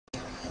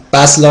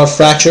Basilar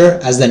fracture,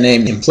 as the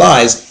name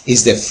implies,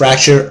 is the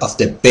fracture of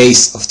the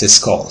base of the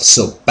skull.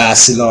 So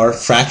basilar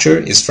fracture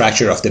is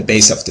fracture of the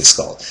base of the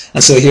skull.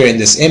 And so here in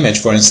this image,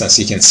 for instance,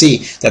 you can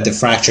see that the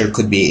fracture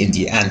could be in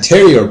the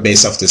anterior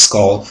base of the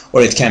skull,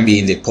 or it can be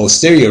in the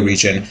posterior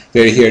region,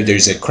 where here there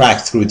is a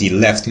crack through the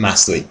left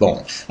mastoid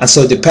bone. And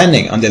so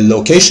depending on the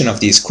location of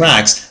these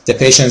cracks, the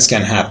patients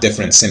can have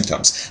different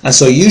symptoms. And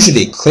so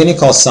usually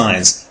clinical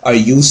signs are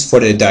used for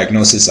the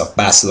diagnosis of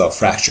basilar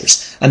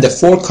fractures. And the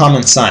 4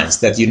 common signs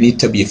that you need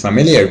to be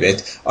familiar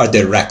with are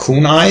the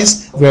raccoon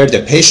eyes, where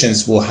the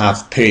patients will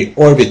have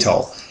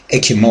periorbital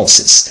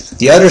ecchymosis.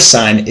 The other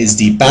sign is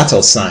the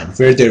battle sign,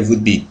 where there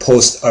would be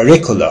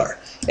post-auricular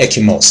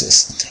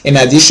ecchymosis. In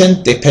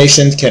addition, the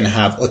patient can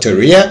have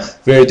otorrhea,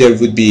 where there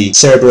would be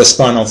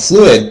cerebrospinal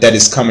fluid that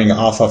is coming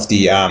off of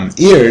the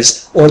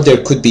ears, or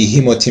there could be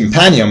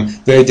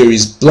hemotympanium, where there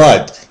is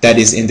blood that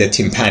is in the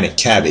tympanic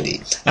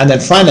cavity. And then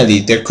finally,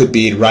 there could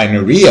be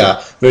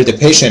rhinorrhea, where the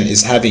patient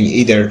is having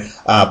either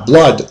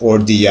blood or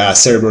the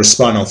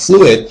cerebrospinal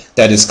fluid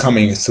that is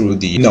coming through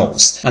the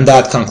nose. And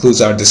that concludes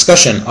our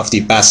discussion of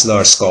the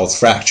basilar skull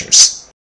fractures.